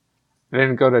I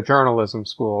didn't go to journalism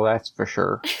school, that's for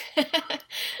sure.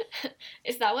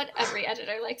 Is that what every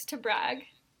editor likes to brag?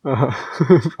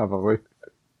 Probably.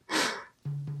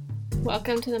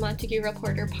 Welcome to the Montague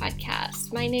Reporter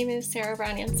podcast. My name is Sarah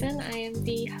Brown Jansen. I am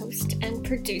the host and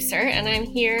producer, and I'm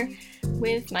here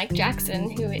with Mike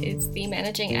Jackson, who is the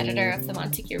managing editor of the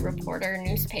Montague Reporter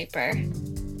newspaper.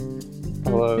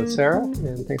 Hello, Sarah,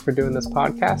 and thanks for doing this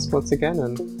podcast once again,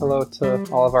 and hello to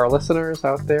all of our listeners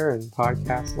out there in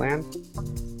podcast land.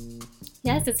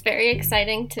 Yes, it's very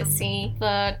exciting to see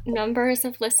the numbers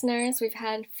of listeners. We've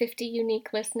had 50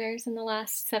 unique listeners in the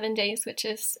last 7 days, which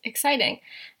is exciting.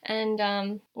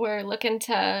 And we're looking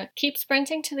to keep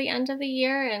sprinting to the end of the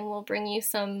year, and we'll bring you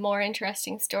some more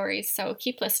interesting stories. So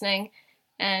keep listening.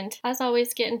 And as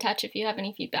always, get in touch if you have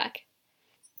any feedback.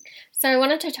 So I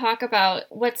wanted to talk about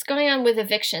what's going on with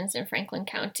evictions in Franklin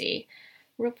County.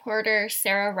 Reporter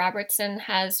Sarah Robertson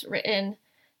has written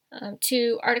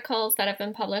 2 articles that have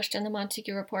been published in the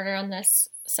Montague Reporter on this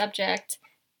subject.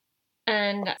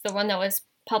 And the one that was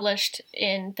published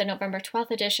in the November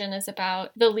 12th edition is about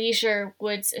the Leisure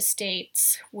Woods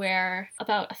Estates, where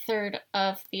about a third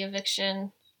of the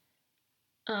eviction,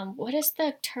 what is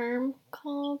the term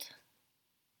called?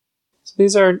 So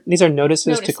these are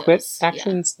notices to quit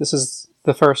actions. Yeah. This is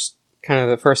the first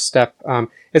step.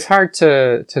 It's hard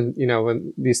to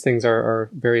when these things are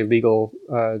very legal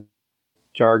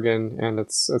jargon, and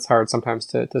it's hard sometimes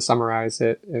to summarize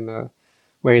it in a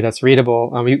way that's readable.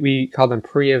 We call them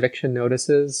pre-eviction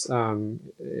notices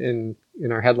in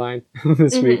our headline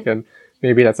this week, and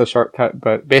maybe that's a shortcut,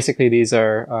 but basically these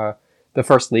are the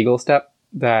first legal step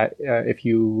that if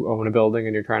you own a building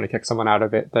and you're trying to kick someone out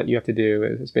of it, that you have to do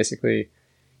is basically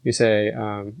you say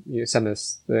you send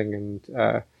this thing,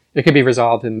 and it could be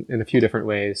resolved in a few different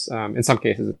ways. In some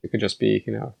cases it could just be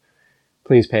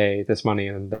please pay this money,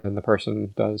 and then the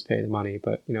person does pay the money.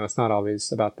 But, it's not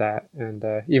always about that. And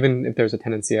even if there's a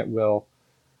tenancy at will,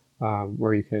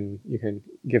 where you can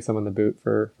give someone the boot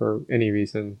for any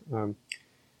reason,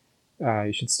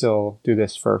 you should still do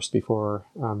this first before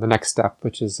the next step,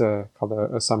 which is called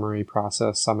a summary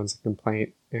process, summons a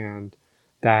complaint. And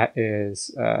that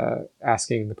is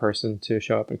asking the person to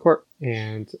show up in court,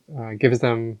 and gives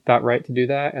them that right to do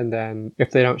that. And then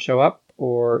if they don't show up,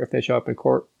 or if they show up in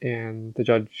court and the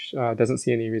judge doesn't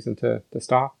see any reason to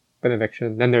stop an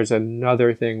eviction, then there's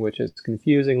another thing which is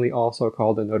confusingly also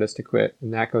called a notice to quit,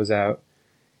 and that goes out.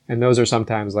 And those are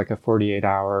sometimes like a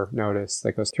 48-hour notice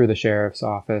that goes through the sheriff's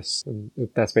office. And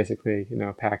that's basically,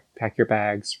 pack your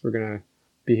bags. We're going to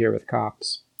be here with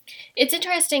cops. It's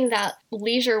interesting that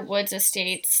Leisure Woods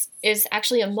Estates is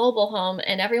actually a mobile home,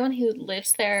 and everyone who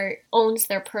lives there owns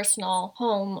their personal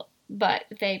home, but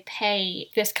they pay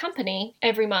this company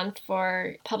every month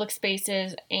for public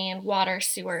spaces and water,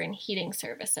 sewer, and heating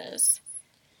services.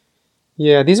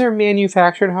 Yeah, these are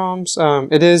manufactured homes.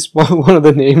 It is one of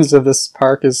the names of this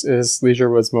park is Leisure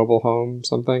Woods Mobile Home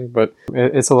something, but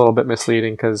it's a little bit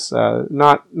misleading because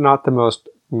not the most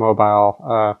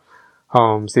mobile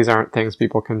homes. These aren't things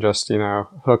people can just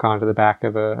hook onto the back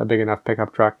of a big enough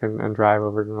pickup truck and drive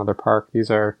over to another park. These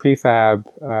are prefab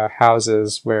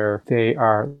houses where they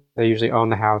usually own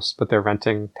the house, but they're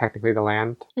renting technically the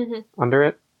land under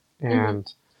it.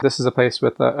 And this is a place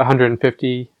with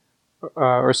 150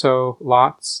 or so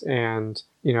lots, and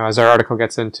as our article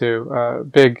gets into,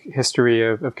 big history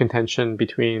of contention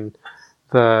between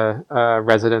the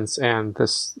residents and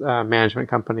this management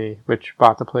company, which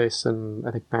bought the place in,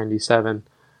 I think, 97.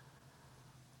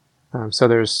 So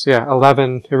there's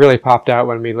 11. It really popped out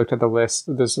when we looked at the list.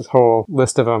 There's this whole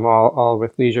list of them, all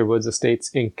with Leisure Woods Estates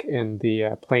Inc. in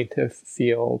the plaintiff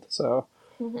field. So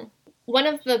one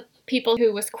of the people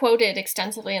who was quoted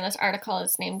extensively in this article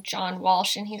is named John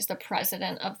Walsh, and he's the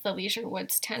president of the Leisure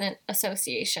Woods Tenant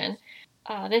Association.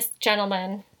 This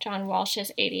gentleman, John Walsh,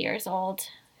 is 80 years old,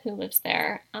 who lives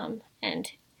there,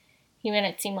 and he made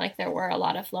it seem like there were a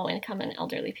lot of low-income and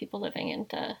elderly people living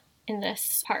in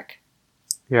this park.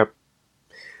 Yep.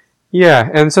 Yeah,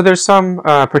 and so there's some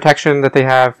protection that they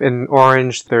have in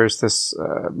Orange. There's this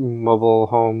mobile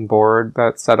home board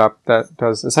that's set up that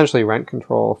does essentially rent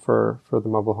control for the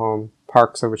mobile home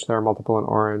parks, of which there are multiple in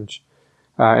Orange.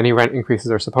 Any rent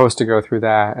increases are supposed to go through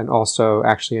that, and also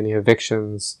actually any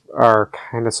evictions are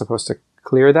kind of supposed to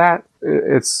clear that.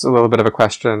 It's a little bit of a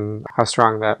question how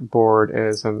strong that board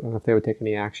is, and if they would take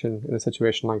any action in a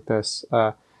situation like this.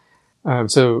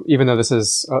 So even though this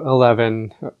is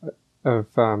 11 of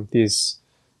these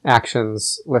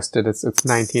actions listed, it's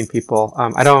 19 people.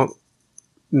 I don't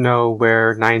know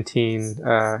where 19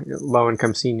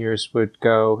 low-income seniors would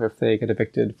go if they get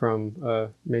evicted from a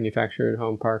manufactured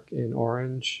home park in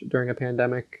Orange during a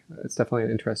pandemic. It's definitely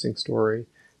an interesting story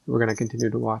we're going to continue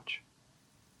to watch.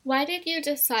 Why did you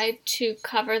decide to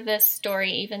cover this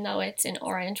story even though it's in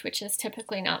Orange, which is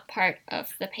typically not part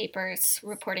of the paper's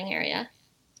reporting area?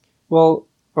 Well,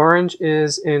 Orange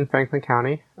is in Franklin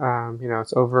County.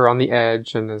 It's over on the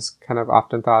edge and is kind of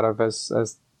often thought of as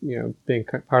being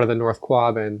part of the North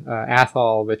Quabbin.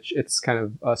 Athol, which it's kind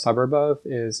of a suburb of,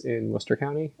 is in Worcester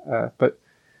County. But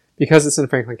because it's in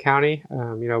Franklin County,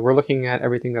 we're looking at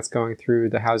everything that's going through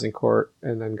the housing court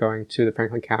and then going to the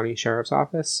Franklin County Sheriff's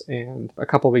Office. And a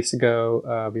couple weeks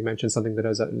ago, we mentioned something that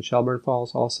is in Shelburne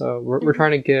Falls also. We're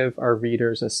trying to give our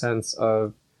readers a sense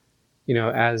of,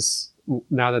 as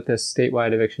now that this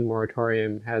statewide eviction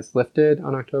moratorium has lifted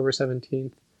on October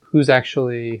 17th, who's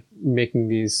actually making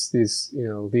these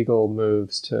legal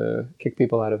moves to kick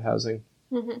people out of housing.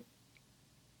 Mm-hmm.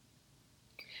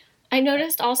 I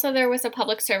noticed also there was a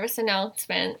public service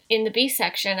announcement in the B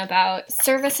section about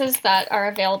services that are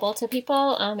available to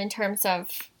people in terms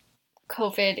of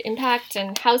COVID impact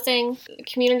and housing.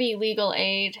 Community Legal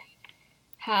Aid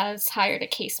has hired a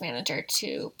case manager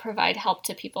to provide help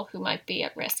to people who might be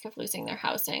at risk of losing their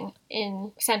housing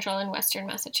in central and western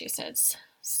Massachusetts.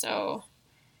 So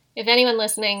if anyone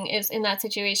listening is in that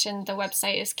situation, the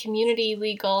website is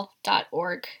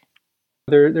communitylegal.org.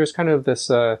 There's kind of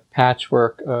this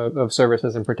patchwork of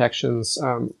services and protections.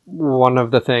 One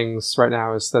of the things right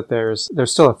now is that there's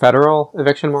still a federal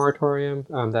eviction moratorium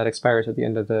that expires at the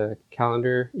end of the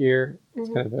calendar year. It's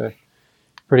kind of a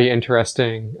pretty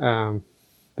interesting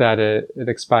that it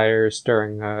expires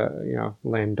during a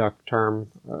lame duck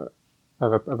term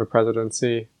of a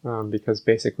presidency because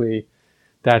basically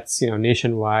that's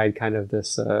nationwide kind of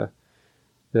this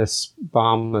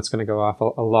bomb that's going to go off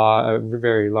a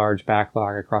very large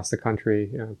backlog across the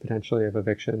country, potentially of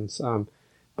evictions.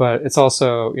 But it's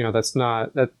also,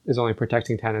 that is only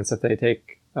protecting tenants if they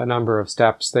take a number of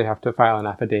steps. They have to file an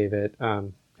affidavit,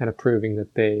 kind of proving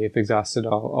that they've exhausted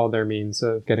all their means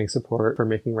of getting support for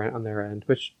making rent on their end,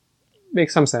 which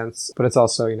makes some sense. But it's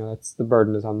also, that's the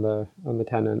burden is on the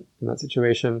tenant in that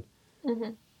situation.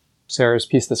 Mm-hmm. Sarah's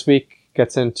piece this week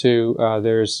gets into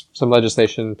there's some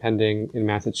legislation pending in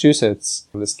Massachusetts,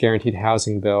 this guaranteed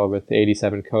housing bill with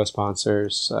 87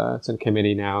 co-sponsors. It's in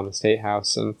committee now in the State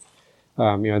House, and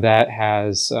that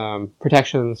has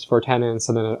protections for tenants,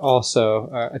 and then it also,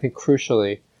 I think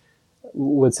crucially,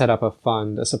 would set up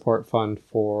a support fund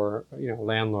for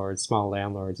landlords, small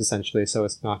landlords, essentially. So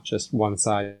it's not just one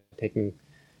side taking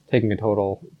a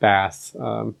total bath,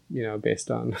 based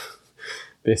on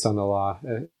the law.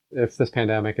 If this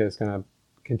pandemic is going to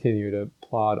continue to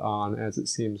plod on as it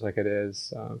seems like it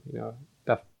is,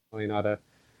 definitely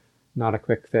not a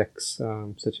quick fix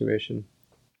situation.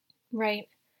 Right.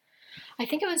 I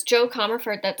think it was Joe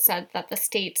Comerford that said that the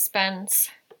state spends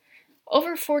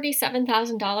over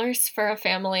 $47,000 for a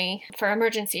family for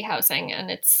emergency housing,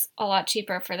 and it's a lot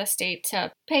cheaper for the state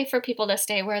to pay for people to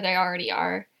stay where they already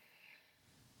are.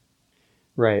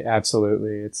 Right,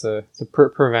 absolutely. It's a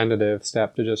preventative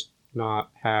step to just not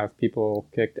have people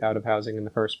kicked out of housing in the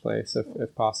first place,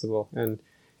 if possible. And,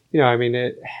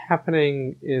 it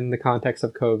happening in the context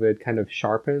of COVID kind of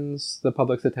sharpens the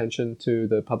public's attention to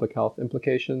the public health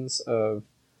implications of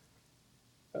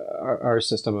our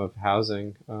system of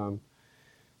housing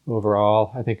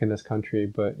overall, I think, in this country.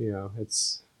 But,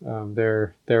 it's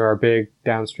there are big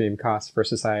downstream costs for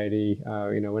society,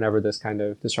 whenever this kind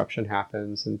of disruption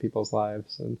happens in people's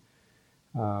lives. And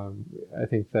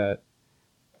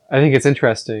I think it's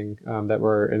interesting that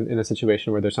we're in a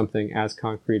situation where there's something as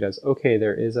concrete as, okay,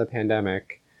 there is a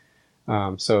pandemic.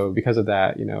 So because of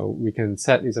that, we can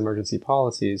set these emergency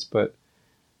policies, but,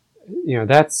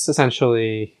 that's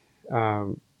essentially,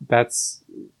 that's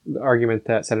the argument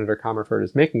that Senator Comerford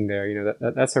is making there.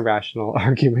 That's a rational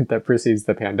argument that precedes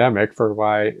the pandemic for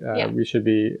why we should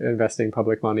be investing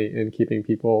public money in keeping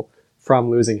people from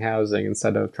losing housing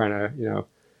instead of trying to,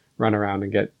 run around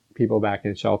and get people back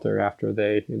in shelter after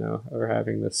they, are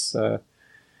having this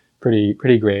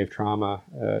pretty grave trauma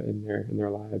in their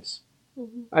lives.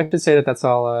 Mm-hmm. I should say that that's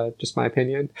all just my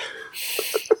opinion,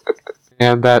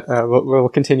 and that we'll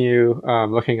continue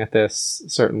looking at this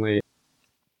certainly.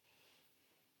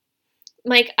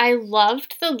 Mike, I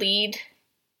loved the lead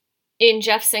in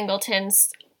Jeff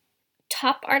Singleton's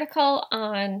top article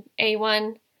on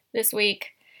A1 this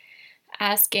week,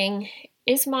 asking,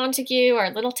 is Montague,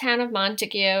 our little town of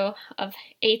Montague of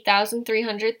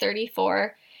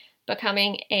 8,334,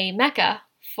 becoming a mecca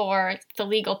for the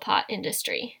legal pot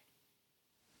industry?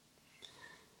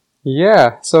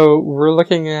 Yeah, so we're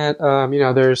looking at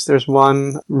there's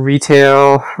one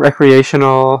retail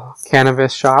recreational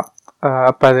cannabis shop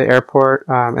up by the airport,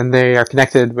 and they are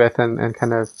connected with and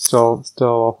kind of still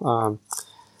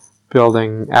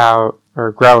building out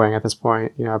or growing at this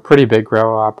point, a pretty big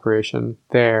grow operation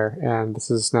there. And this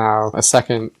is now a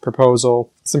second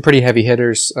proposal. Some pretty heavy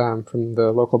hitters from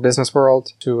the local business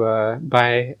world to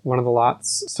buy one of the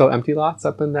lots, still empty lots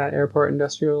up in that airport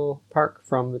industrial park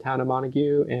from the town of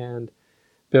Montague and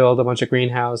build a bunch of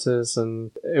greenhouses.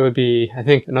 And it would be, I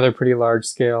think, another pretty large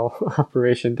scale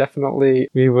operation. Definitely,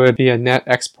 we would be a net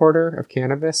exporter of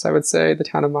cannabis, I would say, the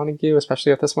town of Montague,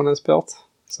 especially if this one is built.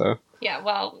 So Yeah,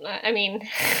 well, I mean,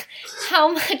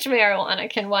 how much marijuana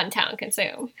can one town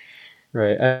consume?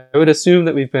 right, I would assume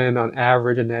that we've been on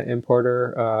average a net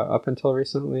importer up until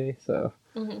recently. So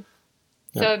Hmm.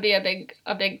 So yeah, it'd be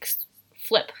a big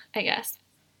flip, I guess.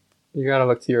 you got to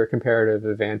look to your comparative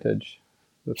advantage.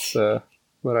 That's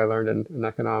what I learned in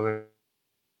economics.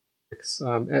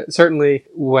 Certainly,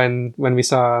 when we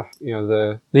saw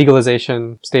the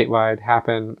legalization statewide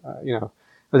happen, I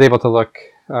was able to look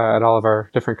at all of our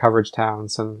different coverage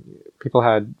towns, and people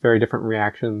had very different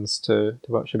reactions to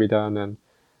what should be done. And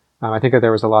I think that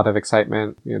there was a lot of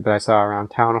excitement that I saw around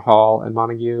Town Hall and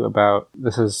Montague about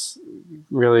this is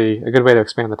really a good way to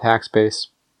expand the tax base.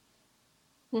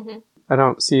 Hmm. I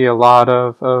don't see a lot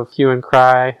of hue and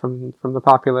cry from the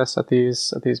populace at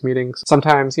these meetings.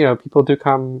 Sometimes, people do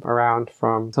come around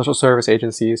from social service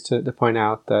agencies to point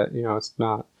out that, it's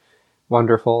not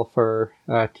wonderful for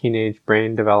teenage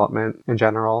brain development in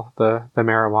general, the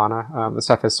marijuana. The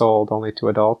stuff is sold only to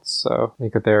adults. So I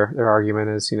think that their argument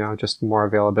is, just more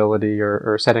availability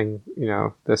or setting,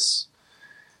 this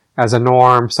as a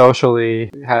norm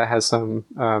socially has some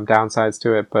downsides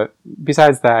to it. But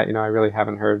besides that, I really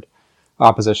haven't heard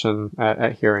opposition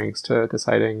at hearings to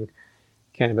citing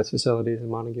cannabis facilities in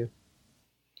Montague.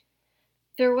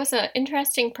 There was an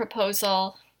interesting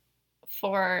proposal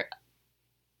for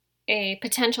a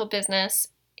potential business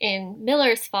in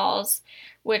Miller's Falls,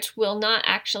 which will not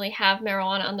actually have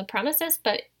marijuana on the premises,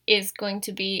 but is going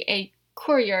to be a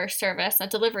courier service, a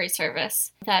delivery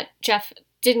service that Jeff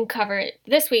didn't cover it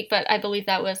this week, but I believe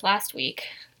that was last week.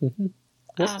 Mm-hmm.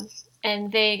 Yep.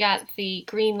 And they got the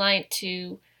green light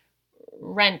to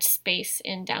rent space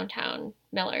in downtown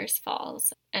Miller's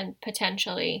Falls and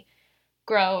potentially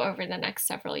grow over the next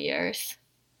several years.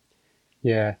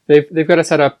 Yeah, they've got to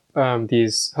set up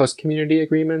these host community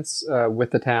agreements with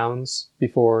the towns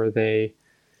before they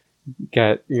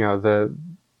get the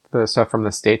stuff from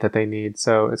the state that they need.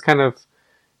 So it's kind of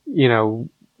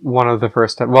one of the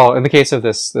first well, in the case of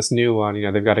this new one,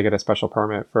 they've got to get a special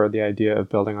permit for the idea of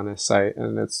building on this site,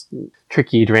 and it's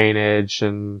tricky drainage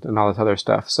and all this other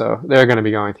stuff. So they're going to be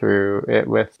going through it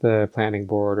with the planning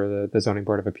board or the zoning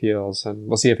board of appeals, and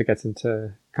we'll see if it gets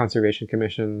into conservation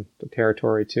commission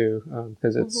territory too,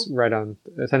 because it's right on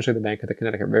essentially the bank of the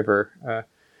Connecticut River.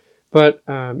 But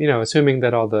assuming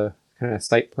that all the kind of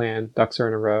site plan ducks are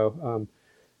in a row,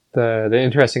 the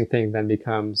interesting thing then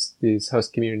becomes these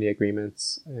host community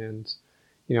agreements. And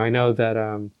I know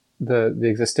that the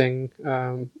existing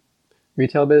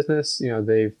retail business,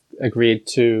 they've agreed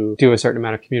to do a certain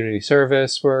amount of community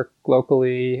service work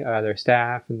locally, their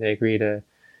staff, and they agree to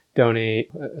donate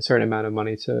a certain amount of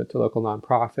money to local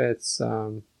nonprofits,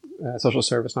 social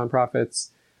service nonprofits,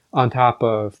 on top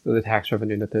of the tax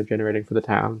revenue that they're generating for the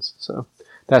towns. So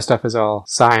that stuff is all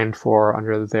signed for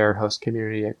under their host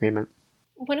community agreement.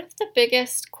 One of the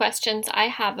biggest questions I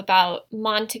have about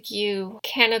Montague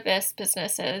cannabis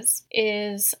businesses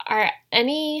is, are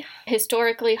any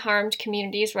historically harmed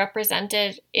communities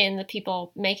represented in the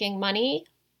people making money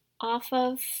off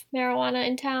of marijuana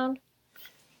in town?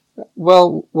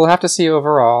 Well, we'll have to see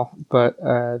overall, but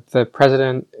the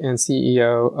president and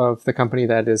CEO of the company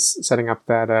that is setting up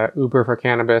that Uber for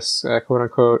cannabis, quote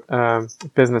unquote,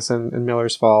 business in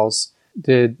Miller's Falls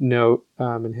did note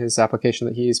in his application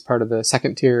that he's part of the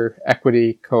second tier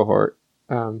equity cohort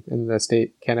in the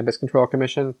state cannabis control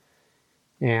commission.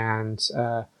 And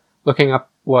looking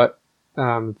up what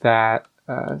that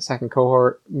second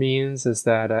cohort means is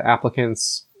that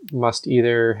applicants must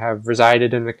either have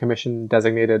resided in a commission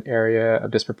designated area of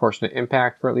disproportionate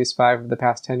impact for at least 5 of the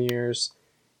past 10 years,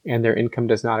 and their income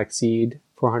does not exceed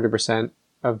 400%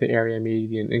 of the area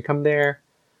median income there,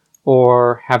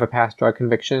 or have a past drug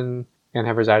conviction and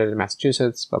have resided in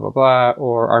Massachusetts, blah, blah, blah,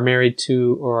 or are married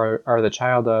to or are the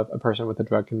child of a person with a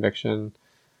drug conviction.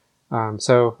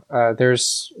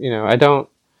 There's,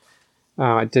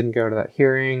 I didn't go to that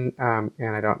hearing, and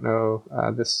I don't know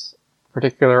this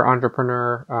particular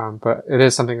entrepreneur, but it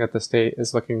is something that the state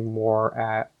is looking more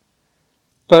at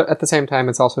But at the same time,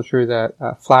 it's also true that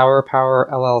Flower Power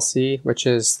LLC, which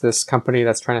is this company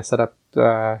that's trying to set up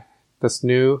this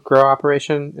new grow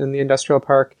operation in the industrial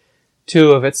park,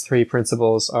 two of its three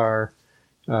principals are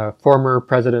former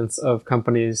presidents of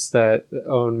companies that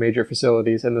own major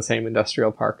facilities in the same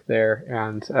industrial park there,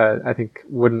 and I think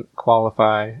wouldn't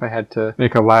qualify, if I had to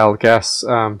make a wild guess,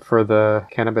 for the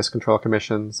Cannabis Control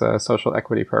Commission's social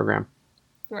equity program.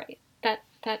 Right.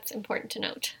 That's important to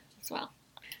note as well.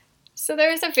 So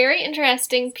there's a very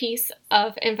interesting piece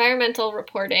of environmental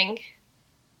reporting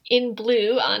in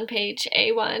blue on page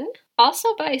A1,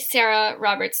 also by Sarah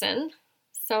Robertson.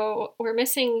 So we're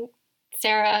missing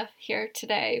Sarah here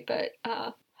today, but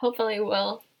hopefully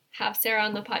we'll have Sarah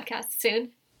on the podcast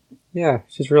soon. Yeah,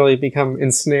 she's really become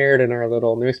ensnared in our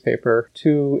little newspaper.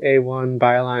 2 A1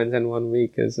 bylines in 1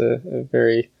 week is a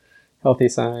very healthy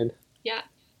sign. Yeah,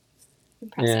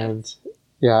 impressive. And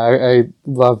yeah, I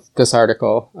love this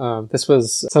article. This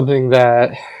was something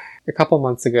that a couple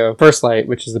months ago, First Light,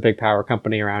 which is the big power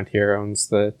company around here, owns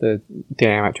the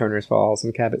dam at Turner's Falls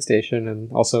and Cabot Station,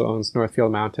 and also owns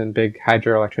Northfield Mountain, big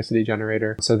hydroelectricity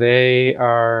generator. So they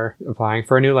are applying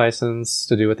for a new license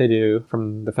to do what they do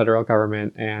from the federal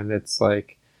government, and it's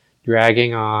like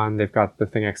dragging on. They've got the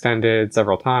thing extended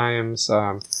several times.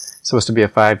 Supposed to be a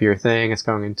 5-year thing. It's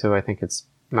going into, I think it's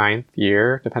 9th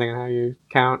year, depending on how you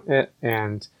count it.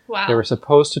 And wow. They were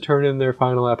supposed to turn in their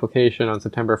final application on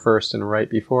September 1st, and right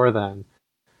before then,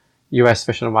 U.S.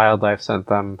 Fish and Wildlife sent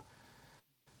them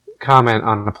comment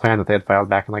on a plan that they had filed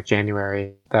back in like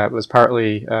January that was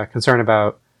partly concerned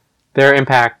about their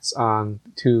impacts on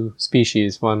 2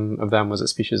 species. One of them was a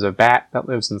species of bat that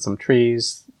lives in some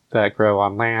trees that grow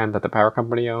on land that the power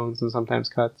company owns and sometimes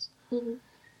cuts. Mm-hmm.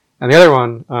 And the other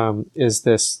one is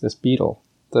this beetle,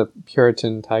 the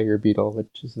Puritan tiger beetle,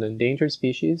 which is an endangered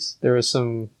species. There was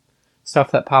some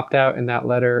stuff that popped out in that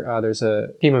letter. There's a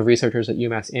team of researchers at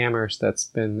UMass Amherst that's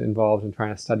been involved in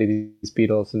trying to study these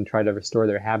beetles and try to restore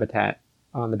their habitat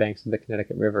on the banks of the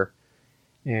Connecticut River.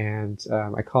 And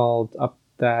I called up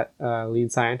that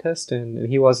lead scientist, and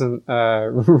he wasn't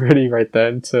ready right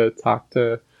then to talk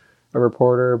to a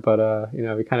reporter, but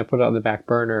we kind of put it on the back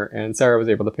burner, and Sarah was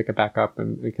able to pick it back up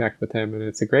and connect with him, and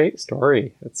it's a great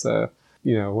story. It's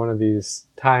one of these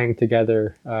tying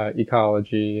together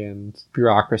ecology and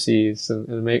bureaucracies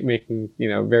and making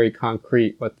very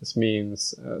concrete what this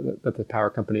means that the power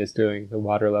company is doing. The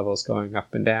water levels going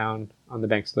up and down on the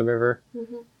banks of the river,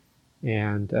 mm-hmm.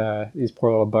 and these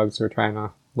poor little bugs are trying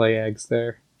to lay eggs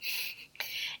there.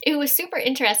 It was super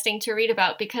interesting to read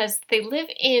about because they live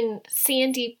in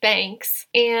sandy banks,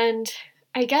 and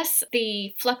I guess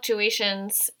the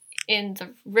fluctuations in the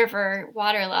river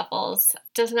water levels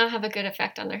does not have a good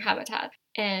effect on their habitat.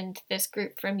 And this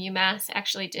group from UMass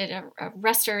actually did a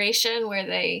restoration where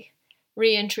they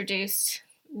reintroduced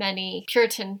many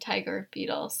Puritan tiger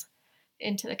beetles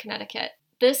into the Connecticut.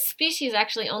 This species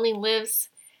actually only lives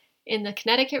in the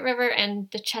Connecticut River and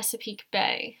the Chesapeake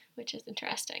Bay, which is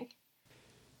interesting.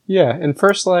 Yeah, and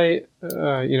First Light,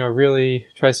 really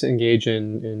tries to engage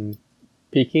in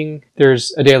peaking.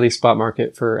 There's a daily spot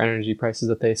market for energy prices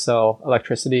that they sell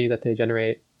electricity that they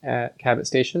generate at Cabot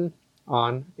Station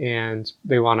on, and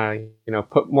they want to,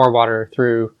 put more water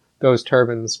through those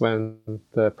turbines when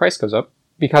the price goes up.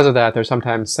 Because of that, they're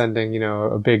sometimes sending,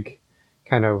 a big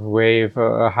kind of wave,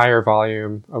 a higher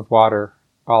volume of water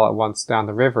all at once down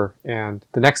the river. And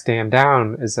the next dam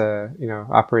down is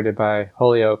operated by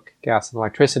Holyoke Gas and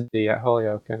Electricity at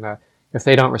Holyoke, and if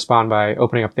they don't respond by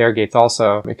opening up their gates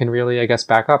also, it can really, I guess,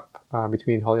 back up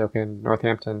between Holyoke and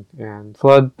Northampton and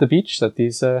flood the beach that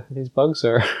these bugs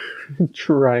are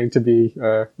trying to be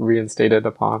reinstated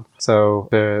upon. So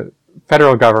the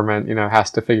federal government,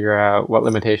 has to figure out what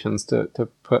limitations to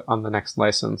put on the next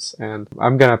license. And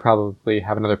I'm going to probably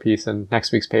have another piece in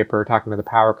next week's paper talking to the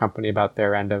power company about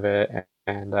their end of it.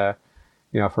 And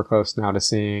if we're close now to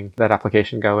seeing that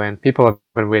application go in. People have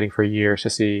been waiting for years to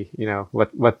see,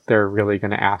 what they're really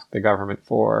going to ask the government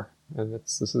for. And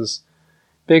this is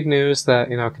big news that,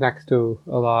 connects to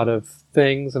a lot of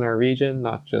things in our region,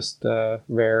 not just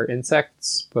rare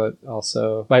insects, but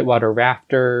also whitewater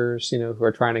rafters, who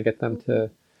are trying to get them to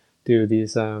do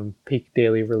these peak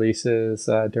daily releases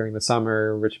during the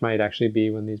summer, which might actually be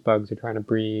when these bugs are trying to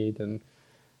breed. And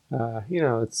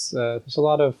it's there's a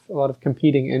lot of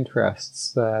competing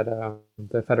interests that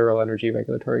the Federal Energy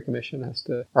Regulatory Commission has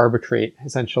to arbitrate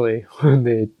essentially when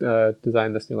they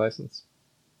design this new license.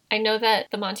 I know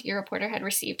that the Montague Reporter had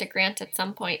received a grant at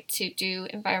some point to do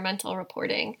environmental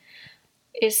reporting.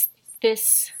 Is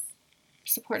this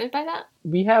supported by that?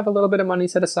 We have a little bit of money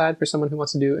set aside for someone who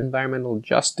wants to do environmental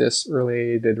justice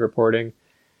related reporting.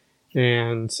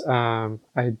 And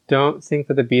I don't think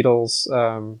that the Beatles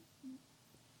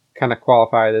kind of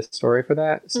qualify this story for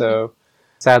that. So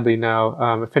sadly, no.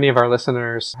 If any of our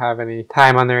listeners have any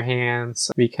time on their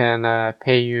hands, we can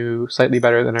pay you slightly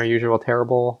better than our usual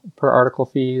terrible per article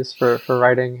fees for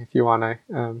writing if you want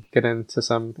to get into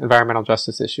some environmental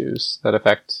justice issues that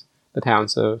affect the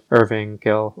towns of Irving,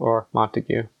 Gill, or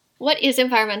Montague. What is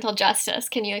environmental justice?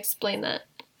 Can you explain that?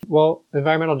 Well,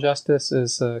 environmental justice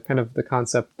is kind of the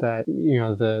concept that,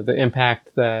 the impact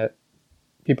that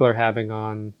people are having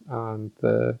on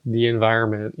the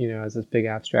environment, as this big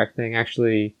abstract thing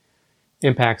actually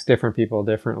impacts different people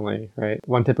differently, right?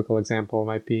 One typical example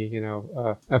might be,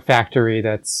 a factory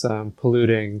that's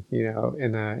polluting,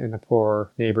 in a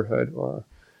poor neighborhood, or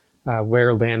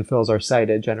where landfills are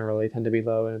sited generally tend to be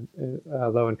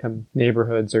low income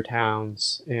neighborhoods or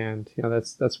towns, and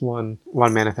that's one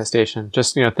manifestation.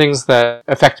 Just things that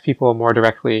affect people more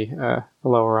directly,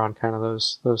 lower on kind of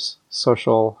those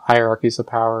social hierarchies of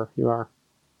power you are.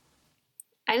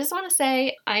 I just want to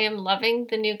say I am loving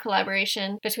the new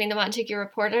collaboration between the Montague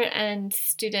Reporter and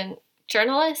student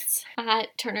journalists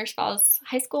at Turners Falls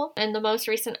High School. And the most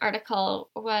recent article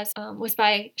was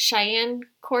by Cheyenne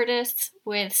Cordes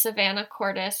with Savannah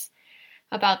Cordes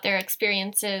about their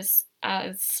experiences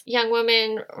as young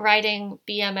women riding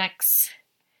BMX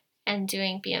and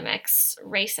doing BMX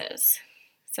races.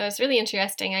 So it's really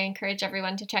interesting. I encourage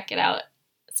everyone to check it out.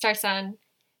 It starts on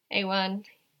A1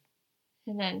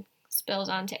 and then spills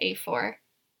onto A4.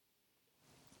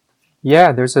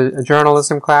 Yeah, there's a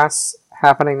journalism class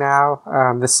happening now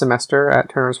this semester at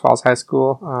Turners Falls High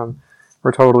School.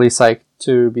 We're totally psyched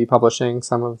to be publishing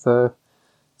some of the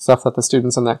stuff that the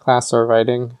students in that class are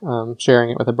writing,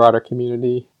 sharing it with a broader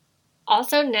community.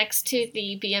 Also, next to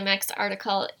the BMX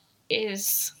article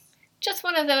is just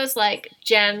one of those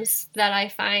gems that I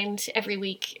find every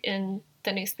week in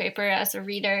the newspaper as a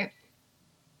reader.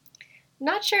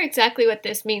 Not sure exactly what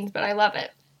this means, but I love it.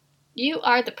 You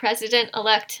are the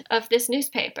president-elect of this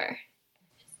newspaper.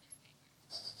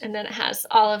 And then it has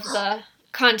all of the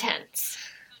contents.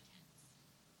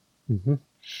 Mm-hmm.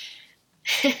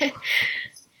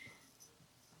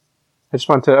 I just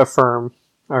want to affirm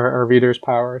our readers'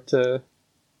 power to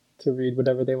read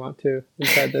whatever they want to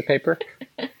inside the paper.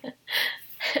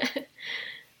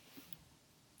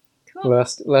 Cool.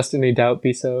 Lest any doubt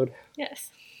be sowed. Yes.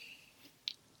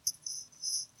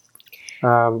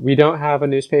 We don't have a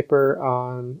newspaper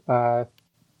on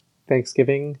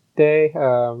Thanksgiving Day.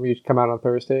 We come out on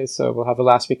Thursdays, so we'll have the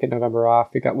last week of November off.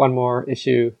 We got one more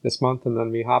issue this month, and then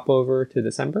we hop over to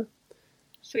December.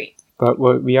 Sweet. But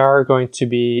we are going to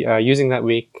be using that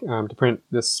week to print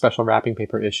this special wrapping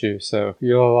paper issue, so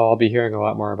you'll all be hearing a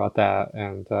lot more about that.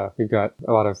 And we've got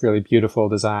a lot of really beautiful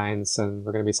designs, and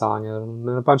we're going to be selling it in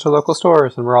a bunch of local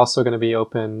stores. And we're also going to be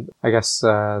open, I guess,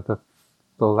 the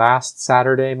last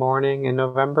Saturday morning in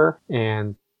November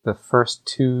and the first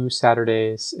 2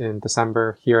 Saturdays in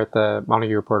December here at the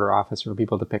Montague Reporter office for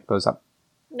people to pick those up.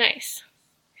 Nice.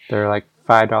 They're like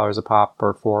 $5 a pop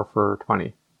or 4 for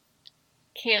 $20.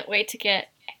 Can't wait to get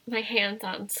my hands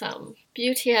on some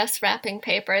BTS wrapping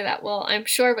paper that will, I'm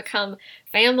sure, become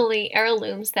family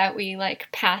heirlooms that we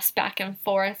pass back and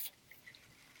forth.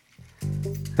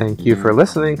 Thank you for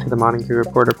listening to the Montague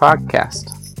Reporter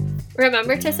podcast.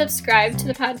 Remember to subscribe to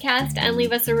the podcast and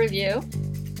leave us a review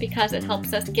because it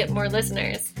helps us get more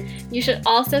listeners. You should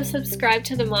also subscribe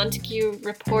to the Montague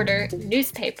Reporter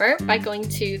newspaper by going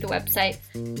to the website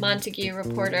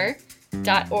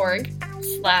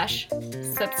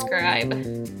montaguereporter.org/subscribe.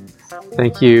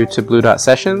 Thank you to Blue Dot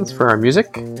Sessions for our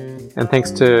music, and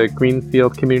thanks to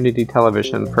Greenfield Community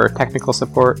Television for technical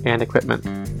support and equipment.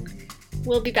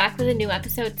 We'll be back with a new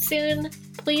episode soon.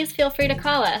 Please feel free to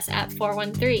call us at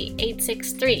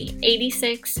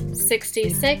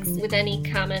 413-863-8666 with any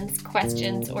comments,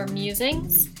 questions, or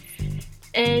musings.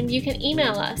 And you can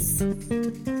email us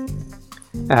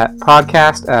at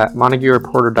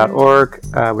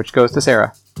podcast@montaguereporter.org, which goes to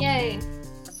Sarah. Yay.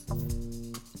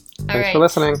 Thanks for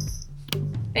listening.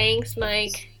 Thanks,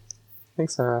 Mike.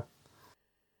 Thanks, Sarah.